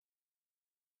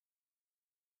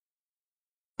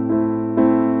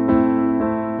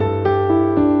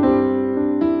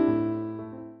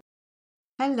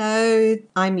Hello,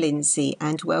 I'm Lindsay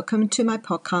and welcome to my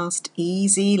podcast,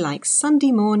 Easy Like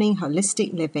Sunday Morning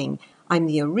Holistic Living. I'm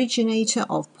the originator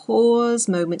of Pause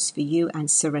Moments for You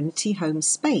and Serenity Home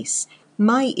Space.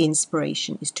 My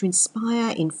inspiration is to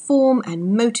inspire, inform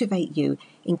and motivate you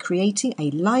in creating a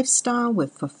lifestyle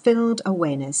with fulfilled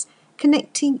awareness,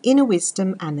 connecting inner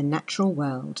wisdom and the natural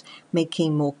world,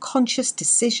 making more conscious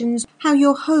decisions, how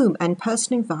your home and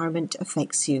personal environment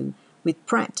affects you, with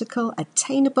practical,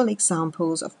 attainable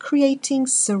examples of creating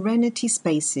serenity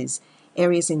spaces,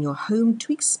 areas in your home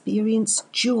to experience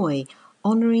joy,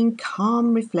 honouring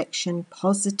calm reflection,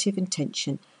 positive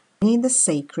intention, bringing the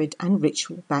sacred and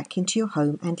ritual back into your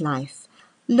home and life.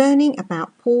 Learning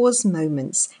about pause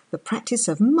moments, the practice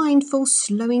of mindful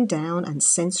slowing down and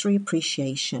sensory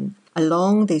appreciation.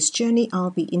 Along this journey, I'll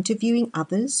be interviewing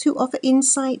others who offer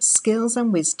insights, skills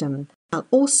and wisdom. I'll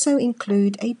also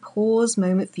include a pause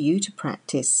moment for you to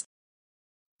practice.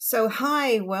 So,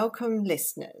 hi, welcome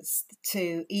listeners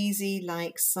to Easy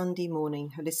Like Sunday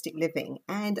Morning Holistic Living.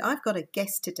 And I've got a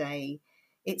guest today.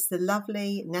 It's the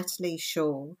lovely Natalie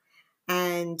Shaw.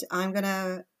 And I'm going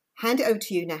to hand it over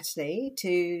to you, Natalie,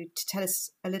 to tell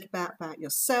us a little bit about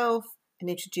yourself and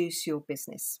introduce your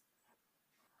business.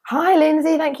 Hi,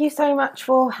 Lindsay. Thank you so much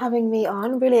for having me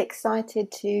on. Really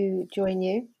excited to join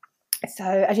you. So,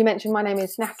 as you mentioned, my name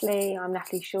is Natalie. I'm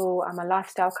Natalie Shaw. I'm a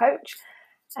lifestyle coach,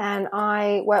 and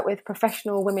I work with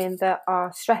professional women that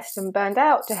are stressed and burned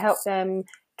out to help them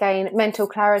gain mental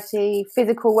clarity,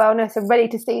 physical wellness, and ready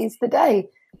to seize the day.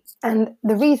 And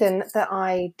the reason that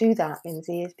I do that,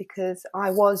 Lindsay, is because I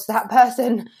was that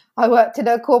person. I worked in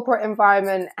a corporate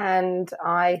environment and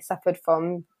I suffered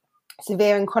from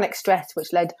severe and chronic stress,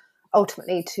 which led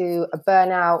ultimately to a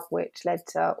burnout, which led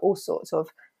to all sorts of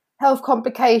health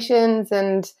complications.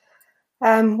 And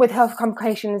with health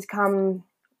complications come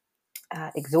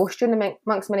exhaustion,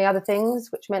 amongst many other things,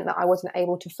 which meant that I wasn't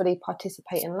able to fully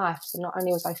participate in life. So not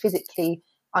only was I physically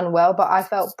unwell, but I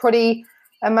felt pretty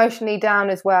emotionally down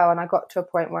as well. And I got to a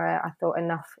point where I thought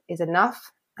enough is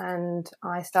enough. And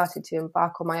I started to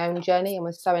embark on my own journey and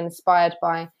was so inspired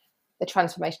by the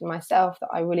transformation myself that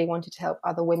I really wanted to help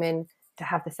other women to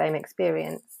have the same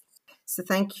experience. So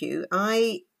thank you.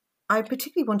 I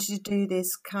particularly wanted to do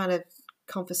this kind of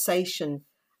conversation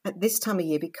at this time of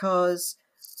year because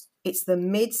it's the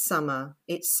midsummer,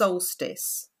 it's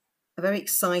solstice, a very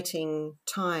exciting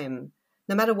time,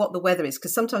 no matter what the weather is,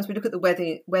 because sometimes we look at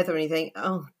the weather and you think,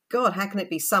 oh God, how can it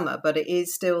be summer? But it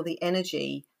is still the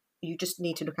energy. You just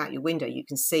need to look out your window. You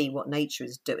can see what nature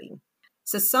is doing.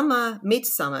 So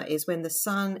midsummer is when the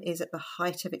sun is at the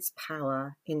height of its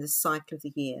power in the cycle of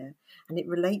the year, and it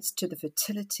relates to the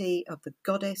fertility of the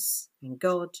goddess and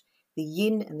god, the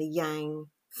yin and the yang,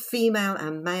 female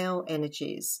and male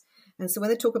energies. And so when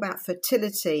they talk about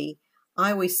fertility,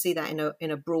 I always see that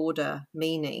in a broader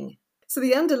meaning. So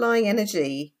the underlying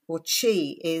energy, or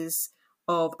chi, is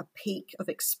of a peak of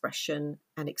expression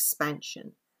and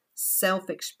expansion,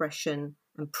 self-expression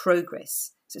and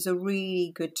progress. So it's a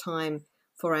really good time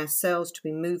for ourselves to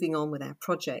be moving on with our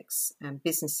projects and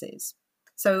businesses.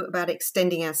 So about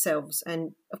extending ourselves.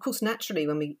 And of course, naturally,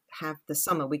 when we have the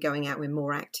summer, we're going out, we're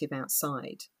more active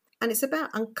outside. And it's about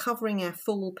uncovering our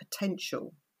full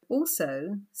potential.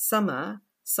 Also, summer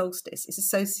solstice is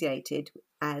associated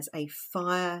as a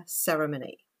fire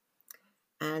ceremony.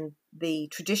 And the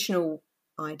traditional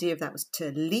idea of that was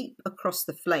to leap across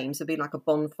the flames. It'd be like a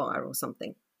bonfire or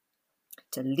something.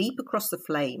 To leap across the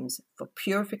flames for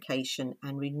purification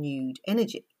and renewed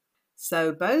energy.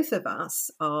 So both of us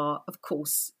are, of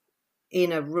course,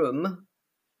 in a room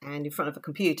and in front of a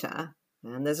computer,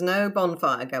 and there's no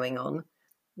bonfire going on.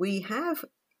 We have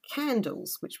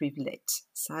candles which we've lit.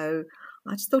 So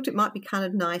I just thought it might be kind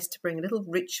of nice to bring a little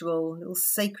ritual, a little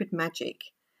sacred magic,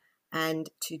 and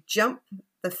to jump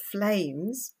the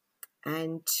flames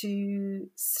and to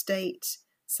state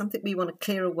something we want to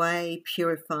clear away,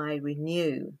 purify,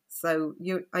 renew. So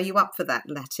are you up for that,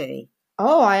 Letty?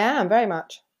 Oh, I am, very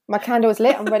much. My candle is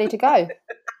lit. I'm ready to go.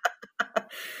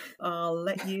 I'll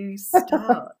let you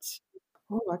start.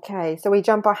 Oh, okay. So we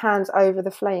jump our hands over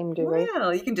the flame, do we?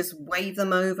 Well, you can just wave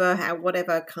them over,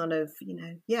 whatever kind of,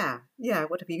 whatever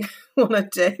you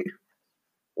want to do.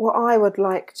 What I would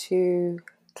like to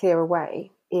clear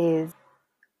away is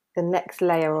the next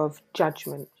layer of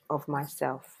judgment of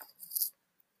myself.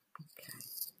 Okay.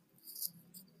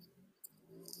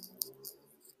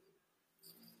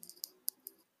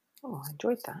 Oh, I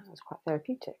enjoyed that. It was quite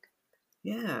therapeutic.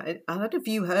 Yeah, I don't know if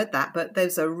you heard that, but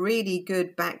there's a really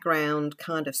good background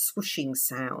kind of swooshing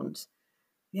sound.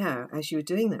 Yeah, as you were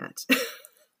doing that.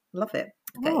 Love it.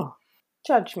 Okay. Oh,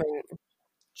 judgment.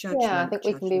 Yeah, I think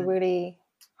we can be really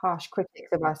harsh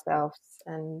critics of ourselves.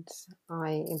 And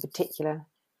I, in particular,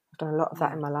 have done a lot of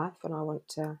that in my life, and I want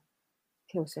to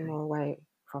peel some more away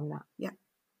from that. Yeah,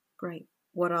 great.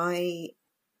 What I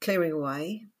clearing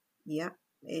away,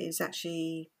 is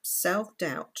actually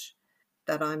self-doubt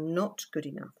that I'm not good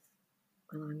enough.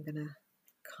 And I'm going to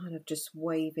kind of just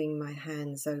waving my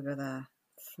hands over the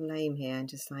flame here and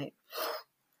just like,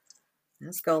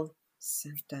 that's gone.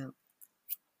 Self-doubt.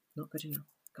 Not good enough.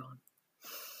 Gone.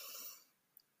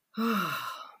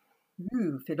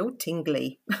 Feel all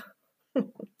tingly.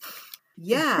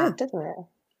 Yeah. It's good, doesn't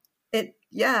it?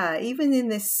 Even in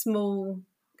this small,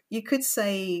 you could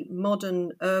say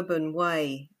modern urban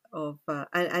way of, of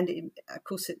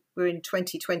course we're in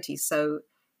 2020, so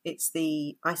it's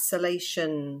the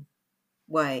isolation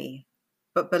way.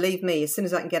 But believe me, as soon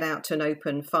as I can get out to an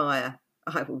open fire,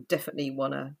 I will definitely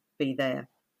want to be there.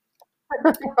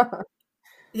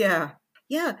 Yeah.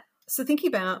 So thinking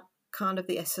about kind of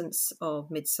the essence of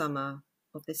Midsummer,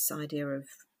 of this idea of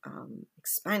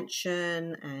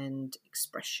expansion and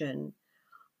expression,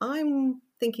 I'm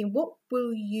thinking, what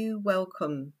will you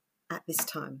welcome at this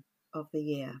time of the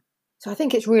year? So I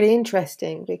think it's really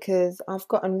interesting because I've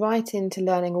gotten right into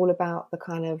learning all about the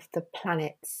kind of the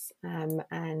planets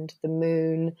and the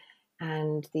moon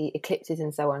and the eclipses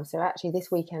and so on. So actually this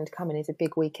weekend coming is a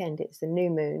big weekend. It's the new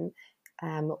moon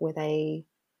with a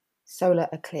solar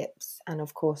eclipse and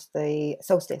of course the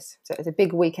solstice. So it's a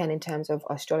big weekend in terms of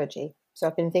astrology. So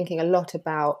I've been thinking a lot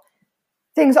about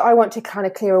things that I want to kind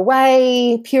of clear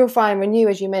away, purify and renew,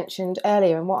 as you mentioned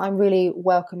earlier. And what I'm really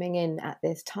welcoming in at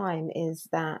this time is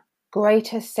that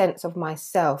greater sense of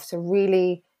myself. So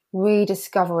really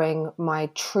rediscovering my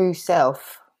true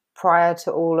self prior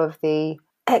to all of the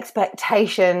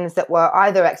expectations that were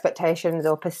either expectations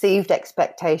or perceived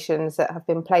expectations that have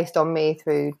been placed on me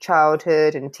through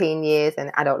childhood and teen years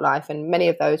and adult life. And many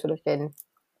of those would have been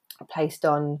placed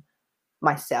on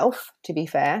myself, to be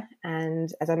fair.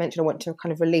 And as I mentioned, I want to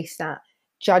kind of release that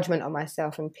judgment on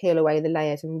myself and peel away the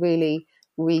layers and really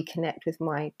reconnect with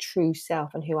my true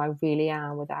self and who I really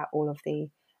am without all of the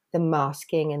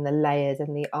masking and the layers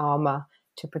and the armor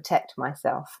to protect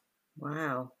myself.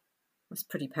 Wow, that's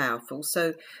pretty powerful.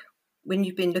 So when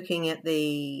you've been looking at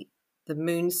the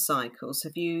moon cycles,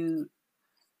 did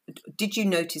you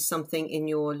notice something in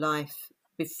your life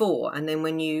before, and then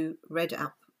when you read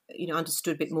up,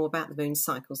 understood a bit more about the moon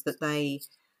cycles, that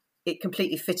it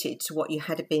completely fitted to what you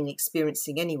had been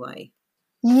experiencing anyway?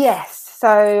 Yes.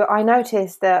 So I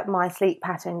noticed that my sleep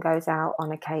pattern goes out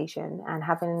on occasion, and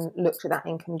having looked at that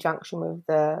in conjunction with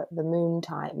the moon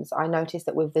times, I noticed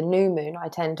that with the new moon, I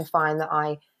tend to find that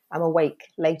I am awake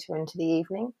later into the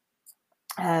evening.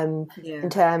 In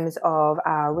terms of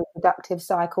our reproductive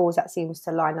cycles, that seems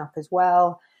to line up as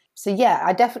well. So yeah,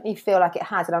 I definitely feel like it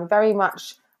has, and I'm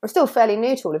still fairly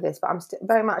new to all of this, but I'm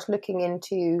very much looking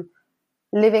into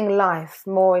living life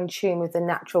more in tune with the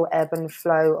natural ebb and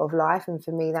flow of life. And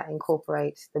for me, that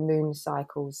incorporates the moon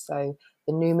cycles. So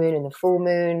the new moon and the full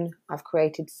moon, I've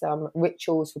created some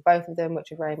rituals for both of them,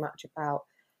 which are very much about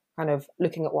kind of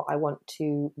looking at what I want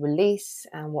to release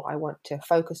and what I want to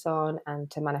focus on and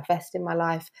to manifest in my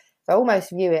life. So I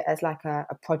almost view it as like a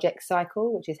project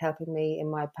cycle, which is helping me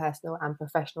in my personal and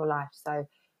professional life. So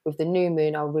with the new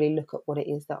moon, I'll really look at what it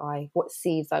is what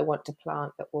seeds I want to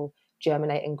plant that will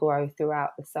germinate and grow throughout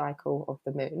the cycle of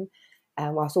the moon,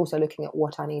 and whilst also looking at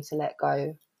what I need to let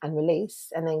go and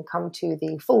release. And then come to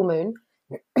the full moon,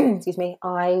 excuse me,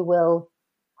 I will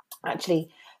actually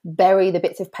bury the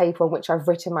bits of paper on which I've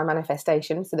written my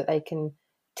manifestation so that they can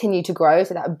continue to grow.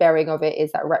 So that burying of it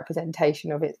is that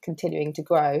representation of it continuing to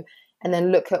grow. And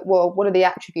then look at, well, what are the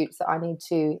attributes that I need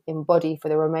to embody for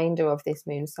the remainder of this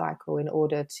moon cycle in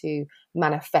order to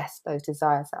manifest those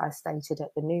desires that I stated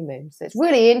at the new moon. So it's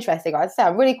really interesting. I'd say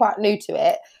I'm really quite new to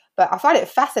it, but I find it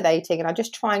fascinating, and I'm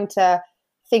just trying to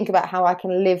think about how I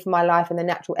can live my life in the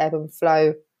natural ebb and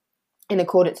flow in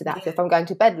accordance to that. Yeah. So if I'm going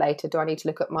to bed later, do I need to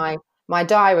look at my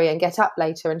diary and get up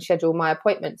later and schedule my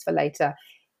appointments for later?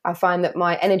 I find that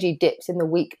my energy dips in the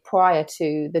week prior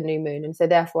to the new moon, and so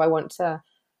therefore I want to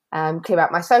clear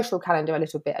out my social calendar a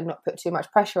little bit and not put too much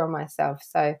pressure on myself.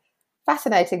 So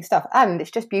fascinating stuff. And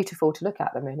it's just beautiful to look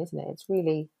at the moon, isn't it? It's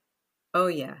really... Oh,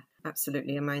 yeah,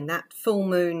 absolutely. I mean, that full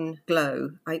moon glow,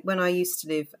 when I used to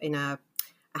live in a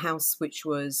house which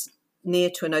was near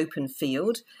to an open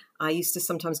field, I used to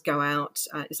sometimes go out,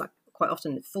 it's like quite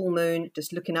often the full moon,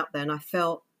 just looking up there, and I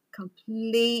felt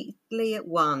completely at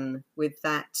one with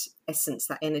that essence,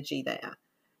 that energy there.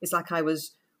 It's like I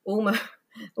was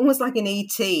almost like an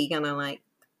ET, kind of like,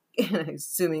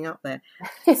 zooming up there.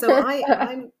 So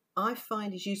I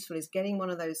find as useful as getting one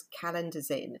of those calendars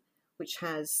in which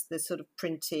has the sort of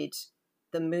printed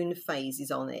the moon phases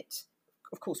on it.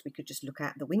 Of course, we could just look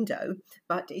out the window,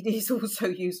 but it is also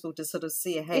useful to sort of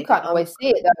see ahead. You can't always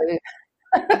see it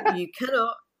though. You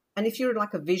cannot. And if you're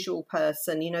like a visual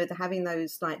person, having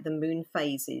those like the moon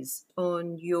phases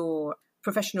on your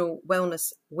Professional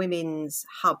Wellness Women's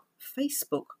Hub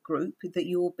Facebook group, that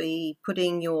you'll be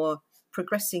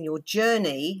progressing your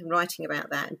journey and writing about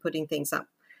that and putting things up.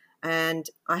 And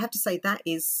I have to say that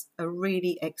is a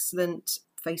really excellent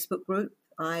Facebook group.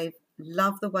 I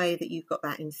love the way that you've got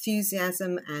that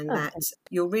enthusiasm and that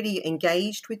you're really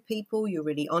engaged with people. You're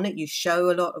really on it. You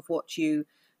show a lot of what you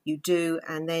do.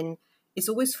 And then it's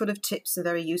always full of tips and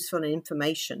very useful and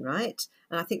information, right?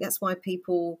 And I think that's why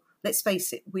people, let's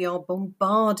face it, we are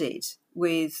bombarded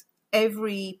with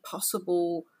every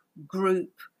possible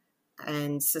group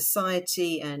and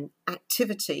society and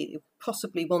activity you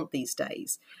possibly want these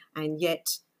days. And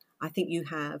yet I think you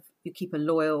keep a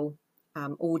loyal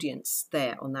audience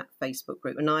there on that Facebook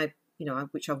group, and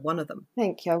which I'm one of them.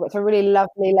 Thank you. I've got some really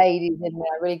lovely ladies in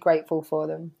there, really grateful for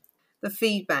them. The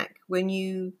feedback, when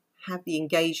you have the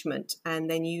engagement and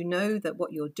then you know that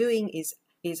what you're doing is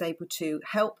able to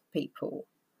help people,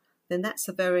 then that's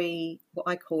a very, what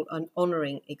I call an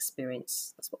honouring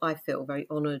experience. That's what I feel very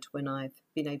honoured when I've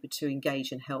been able to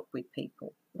engage and help with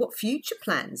people. What future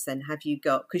plans then have you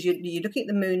got? Because you're looking at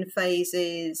the moon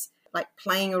phases, like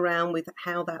playing around with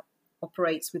how that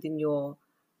operates within your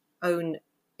own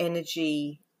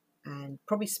energy and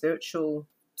probably spiritual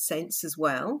sense as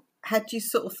well. Had you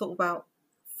sort of thought about,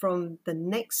 from the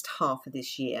next half of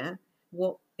this year,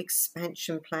 what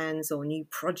expansion plans or new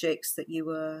projects that you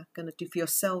were going to do for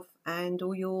yourself and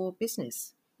or your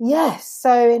business? Yes,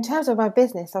 so in terms of my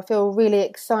business, I feel really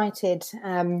excited.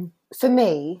 For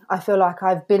me, I feel like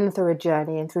I've been through a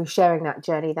journey, and through sharing that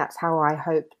journey, that's how I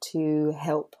hope to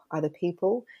help other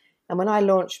people. And when I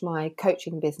launched my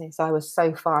coaching business, I was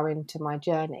so far into my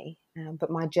journey,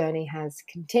 but my journey has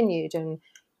continued. And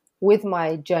with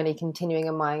my journey continuing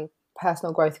and my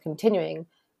personal growth continuing,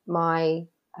 my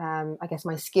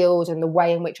skills and the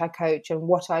way in which I coach and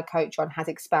what I coach on has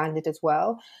expanded as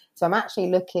well. So I'm actually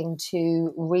looking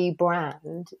to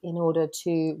rebrand in order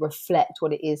to reflect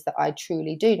what it is that I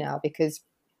truly do now, because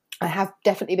I have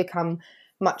definitely become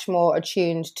much more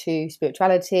attuned to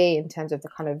spirituality in terms of the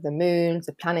kind of the moons,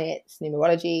 the planets,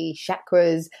 numerology,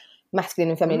 chakras, masculine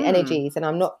and feminine energies. And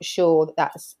I'm not sure that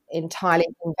that's entirely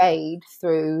conveyed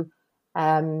through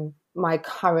my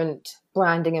current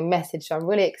branding and message. So I'm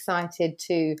really excited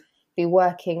to be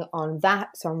working on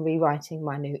that. So I'm rewriting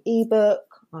my new ebook.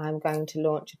 I'm going to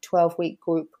launch a 12-week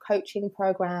group coaching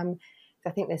program.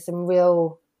 So I think there's some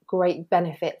real great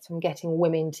benefits from getting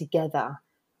women together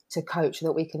to coach, so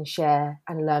that we can share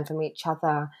and learn from each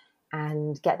other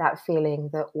and get that feeling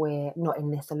that we're not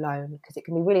in this alone, because it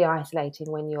can be really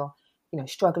isolating when you're,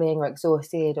 struggling or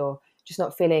exhausted or just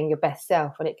not feeling your best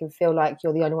self, and it can feel like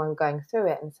you're the only one going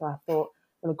through it. And so I thought,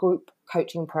 well, a group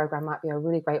coaching program might be a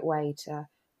really great way to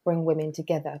bring women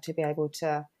together to be able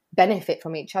to benefit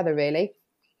from each other, really.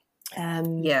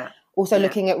 Also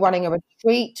looking at running a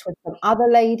retreat with some other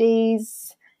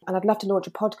ladies. And I'd love to launch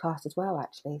a podcast as well,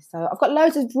 actually. So I've got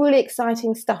loads of really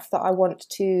exciting stuff that I want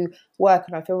to work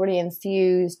on. I feel really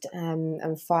enthused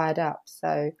and fired up.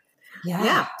 So,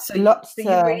 so lots to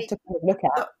kind of look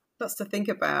at. Lots to think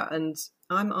about. And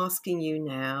I'm asking you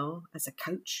now, as a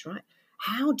coach, right,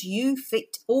 how do you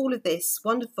fit all of this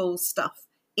wonderful stuff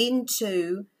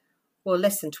into,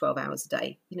 less than 12 hours a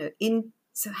day?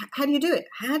 So how do you do it?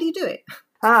 How do you do it?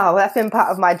 Well, that's been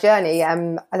part of my journey.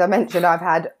 As I mentioned, I've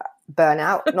had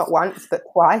burnout, not once, but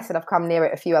twice, and I've come near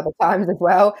it a few other times as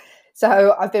well.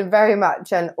 So I've been very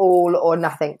much an all or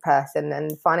nothing person,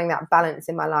 and finding that balance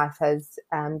in my life has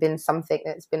been something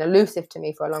that's been elusive to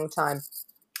me for a long time.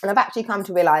 And I've actually come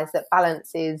to realize that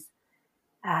balance is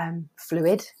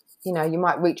fluid. You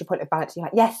might reach a point of balance, you're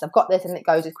like, yes, I've got this, and it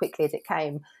goes as quickly as it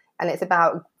came. And it's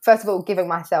about, first of all, giving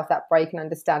myself that break and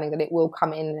understanding that it will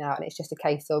come in and out, and it's just a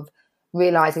case of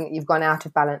realizing that you've gone out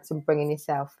of balance and bringing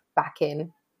yourself back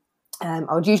in.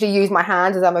 I would usually use my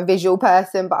hands, as I'm a visual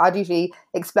person, but I'd usually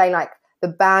explain like the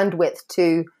bandwidth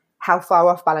to how far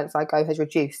off balance I go has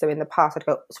reduced. So in the past, I'd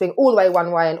go swing all the way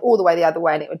one way and all the way the other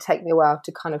way, and it would take me a while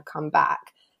to kind of come back.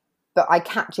 But I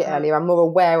catch it earlier. I'm more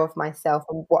aware of myself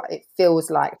and what it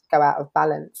feels like to go out of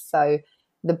balance. So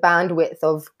the bandwidth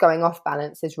of going off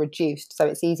balance is reduced. So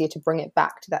it's easier to bring it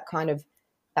back to that kind of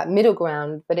that middle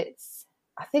ground. But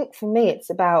I think for me,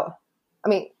 it's about,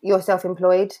 you're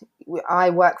self-employed. I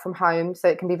work from home, so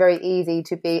it can be very easy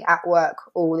to be at work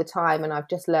all the time. And I've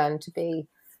just learned to be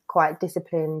quite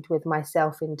disciplined with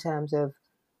myself in terms of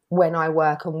when I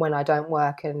work and when I don't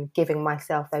work, and giving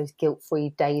myself those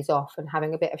guilt-free days off and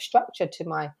having a bit of structure to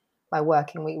my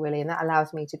working week, really. And that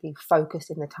allows me to be focused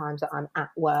in the times that I'm at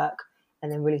work, and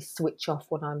then really switch off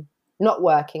when I'm not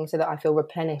working, so that I feel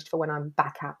replenished for when I'm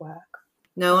back at work.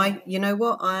 No, you know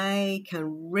what? I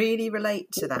can really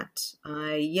relate to that.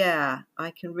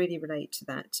 I can really relate to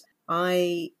that.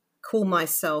 I call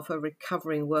myself a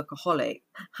recovering workaholic.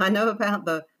 I know about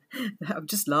I'm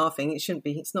just laughing. It shouldn't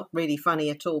be. It's not really funny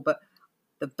at all, but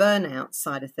the burnout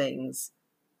side of things,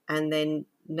 and then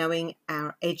knowing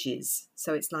our edges.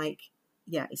 So it's like,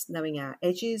 it's knowing our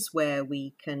edges where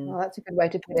we can. Oh, that's a good way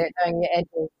to put it, knowing your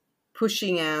edges.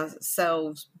 Pushing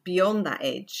ourselves beyond that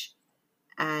edge.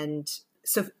 And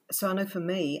so I know for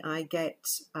me, I get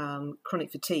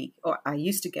chronic fatigue, or I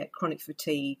used to get chronic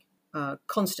fatigue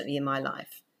constantly in my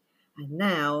life. And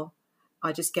now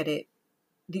I just get it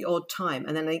the odd time.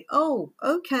 And then I think, oh,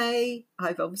 okay,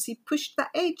 I've obviously pushed that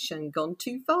edge and gone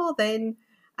too far then.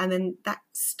 And then that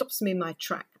stops me in my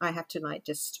track. I have to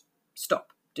just stop,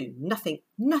 do nothing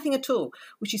at all,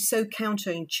 which is so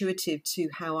counterintuitive to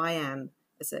how I am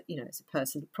as a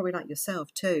person, probably like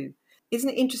yourself too. Isn't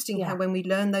it interesting how when we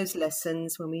learn those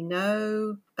lessons, when we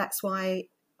know, that's why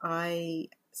I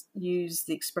use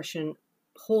the expression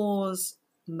pause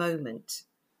moment,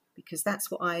 because that's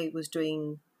what I was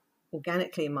doing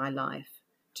organically in my life,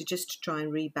 to try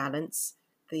and rebalance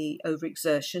the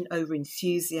overexertion,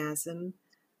 overenthusiasm,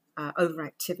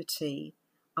 overactivity.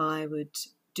 I would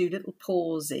do little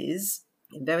pauses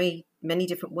in very many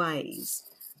different ways.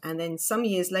 And then some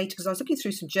years later, because I was looking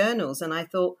through some journals and I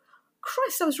thought,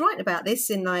 Christ, I was writing about this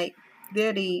in the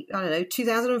early,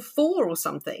 2004 or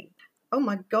something. Oh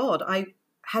my God, I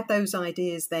had those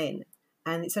ideas then.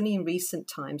 And it's only in recent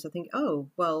times I think, oh,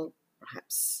 well,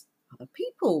 perhaps other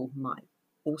people might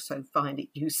also find it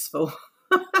useful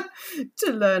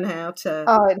to learn how to.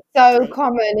 Oh, it's so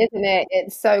common, isn't it?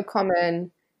 It's so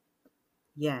common.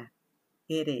 Yeah,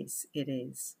 it is. It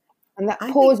is. And that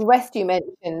pause rest you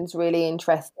mentioned is really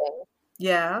interesting.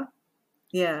 Yeah.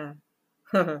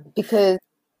 Because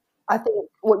I think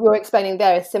what you're explaining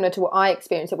there is similar to what I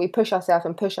experienced, that we push ourselves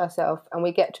and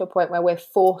we get to a point where we're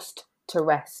forced to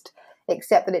rest,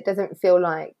 except that it doesn't feel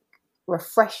like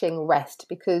refreshing rest,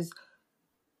 because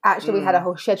actually we had a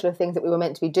whole schedule of things that we were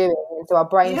meant to be doing, and so our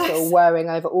brain's still worrying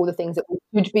over all the things that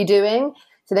we should be doing.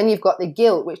 So then you've got the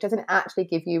guilt, which doesn't actually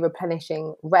give you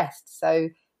replenishing rest. So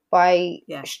by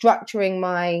structuring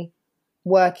my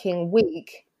working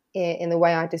week in the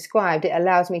way I described, it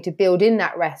allows me to build in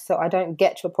that rest, so I don't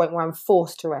get to a point where I'm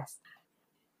forced to rest.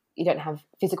 You don't have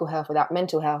physical health without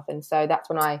mental health. And so that's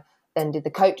when I then did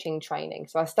the coaching training.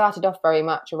 So I started off very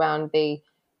much around the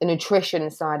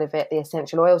nutrition side of it, the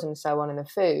essential oils and so on, and the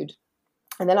food.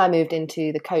 And then I moved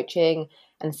into the coaching,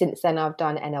 and since then I've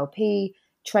done NLP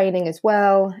training as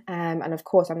well. And of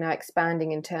course I'm now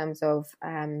expanding in terms of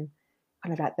kind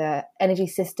of like the energy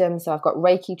system. So I've got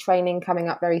Reiki training coming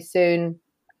up very soon,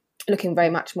 looking very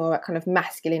much more at kind of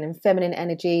masculine and feminine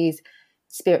energies,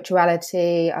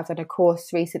 spirituality. I've done a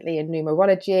course recently in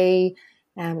numerology.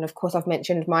 And of course, I've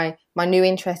mentioned my new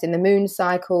interest in the moon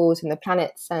cycles and the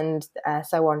planets and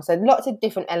so on. So lots of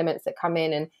different elements that come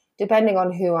in, and depending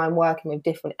on who I'm working with,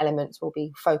 different elements will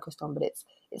be focused on. But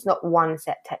it's not one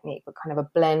set technique, but kind of a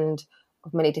blend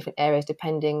of many different areas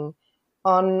depending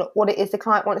on what it is the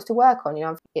client wants to work on.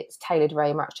 It's tailored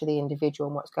very much to the individual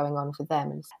and what's going on for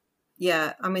them.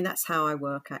 Yeah, I mean, that's how I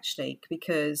work actually,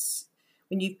 because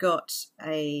when you've got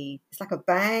it's like a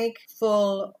bag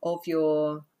full of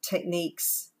your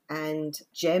techniques and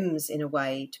gems in a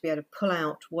way, to be able to pull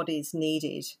out what is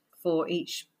needed for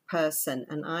each person.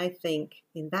 And I think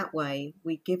in that way,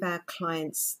 we give our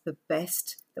clients the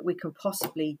best that we can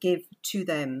possibly give to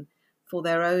them for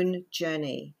their own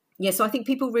journey. Yeah, so I think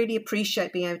people really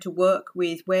appreciate being able to work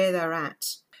with where they're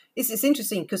at. It's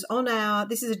interesting because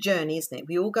this is a journey, isn't it?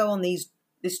 We all go on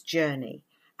this journey,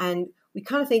 and we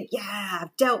kind of think, yeah,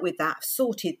 I've dealt with that, I've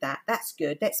sorted that, that's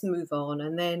good, let's move on.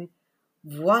 And then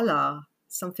voila,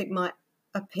 something might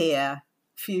appear a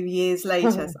few years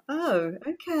later. Oh,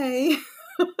 okay.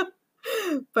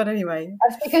 But anyway.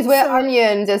 That's because we're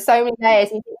onions, there's so many layers.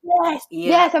 And you think,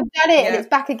 yes, I've done it, and it's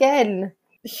back again.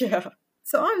 Yeah.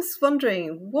 So I was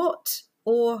wondering, what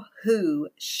or who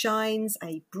shines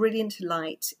a brilliant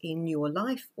light in your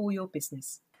life or your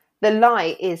business? The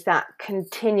light is that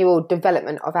continual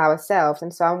development of ourselves.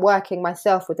 And so I'm working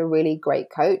myself with a really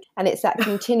great coach, and it's that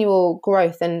continual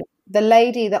growth. And the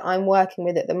lady that I'm working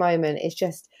with at the moment is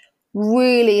just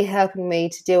really helping me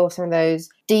to deal with some of those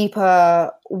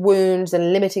deeper wounds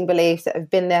and limiting beliefs that have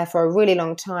been there for a really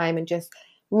long time, and just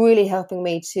really helping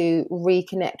me to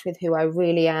reconnect with who I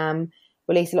really am,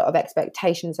 release a lot of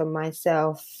expectations on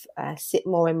myself, sit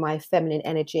more in my feminine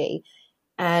energy.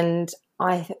 And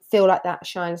I feel like that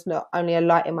shines not only a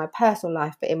light in my personal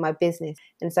life, but in my business.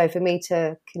 And so for me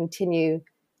to continue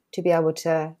to be able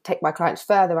to take my clients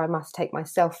further, I must take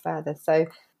myself further. So,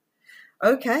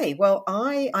 okay, well,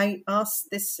 I ask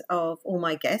this of all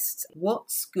my guests,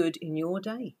 what's good in your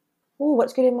day? Oh,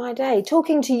 what's good in my day?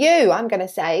 Talking to you, I'm going to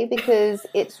say, because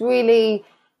it's really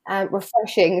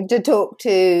refreshing to talk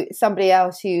to somebody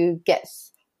else who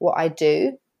gets what I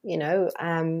do. You know,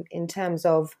 in terms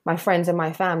of my friends and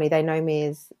my family, they know me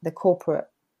as the corporate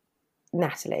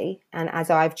Natalie. And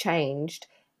as I've changed,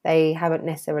 they haven't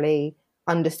necessarily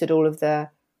understood all of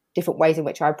the different ways in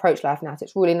which I approach life now. So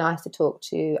it's really nice to talk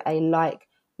to a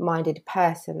like-minded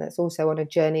person that's also on a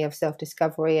journey of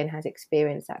self-discovery and has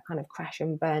experienced that kind of crash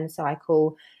and burn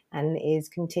cycle and is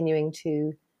continuing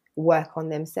to work on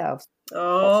themselves.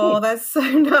 Oh, that's so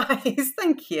nice.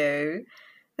 Thank you.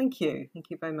 Thank you. Thank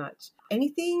you very much.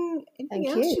 Anything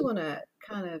else you want to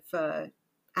kind of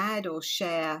add or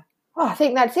share? Oh, I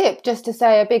think that's it. Just to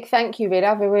say a big thank you, really.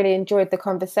 I've really enjoyed the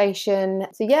conversation.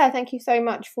 So, yeah, thank you so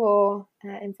much for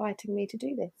inviting me to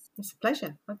do this. It's a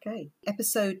pleasure. Okay.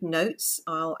 Episode notes,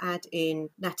 I'll add in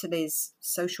Natalie's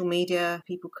social media.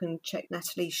 People can check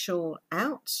Natalie Shaw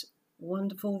out.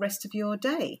 Wonderful rest of your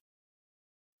day.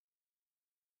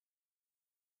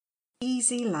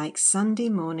 Easy like Sunday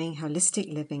morning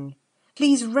holistic living.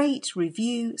 Please rate,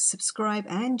 review, subscribe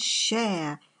and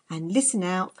share, and listen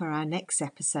out for our next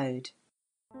episode.